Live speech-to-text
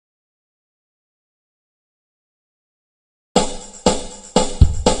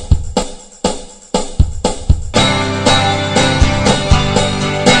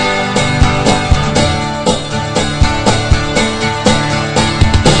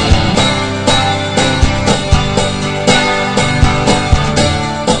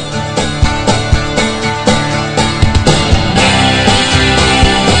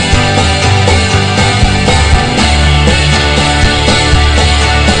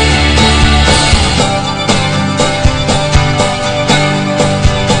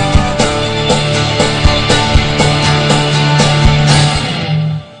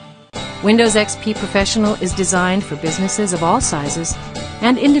Windows XP Professional is designed for businesses of all sizes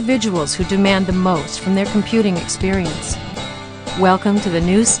and individuals who demand the most from their computing experience. Welcome to the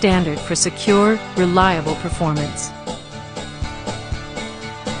new standard for secure, reliable performance.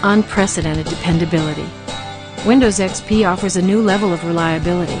 Unprecedented dependability. Windows XP offers a new level of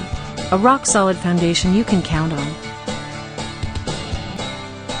reliability, a rock-solid foundation you can count on.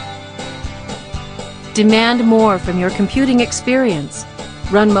 Demand more from your computing experience.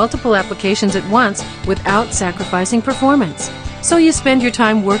 Run multiple applications at once without sacrificing performance, so you spend your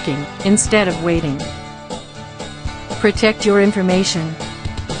time working instead of waiting. Protect your information.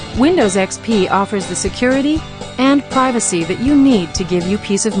 Windows XP offers the security and privacy that you need to give you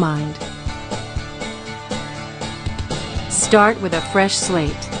peace of mind. Start with a fresh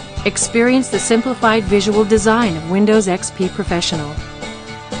slate. Experience the simplified visual design of Windows XP Professional.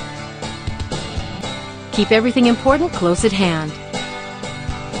 Keep everything important close at hand.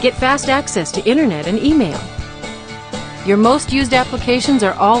 Get fast access to internet and email. Your most used applications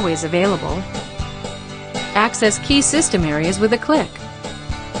are always available. Access key system areas with a click.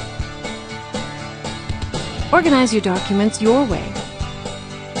 Organize your documents your way.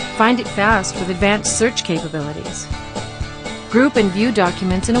 Find it fast with advanced search capabilities. Group and view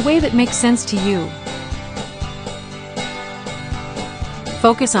documents in a way that makes sense to you.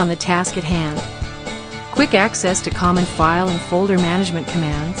 Focus on the task at hand. Quick access to common file and folder management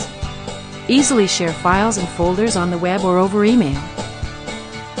commands. Easily share files and folders on the web or over email.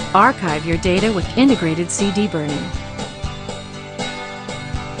 Archive your data with integrated CD burning.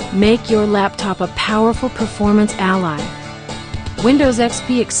 Make your laptop a powerful performance ally. Windows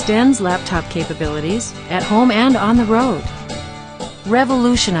XP extends laptop capabilities at home and on the road,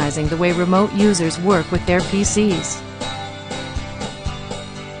 revolutionizing the way remote users work with their PCs.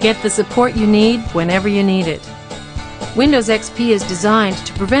 Get the support you need whenever you need it. Windows XP is designed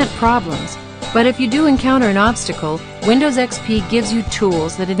to prevent problems, but if you do encounter an obstacle, Windows XP gives you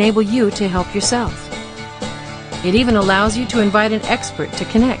tools that enable you to help yourself. It even allows you to invite an expert to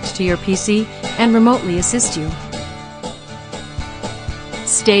connect to your PC and remotely assist you.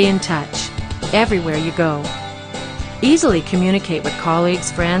 Stay in touch everywhere you go. Easily communicate with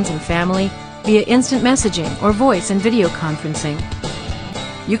colleagues, friends, and family via instant messaging or voice and video conferencing.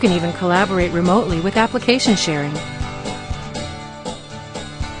 You can even collaborate remotely with application sharing.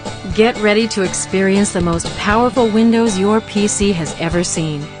 Get ready to experience the most powerful Windows your PC has ever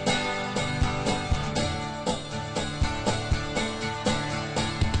seen.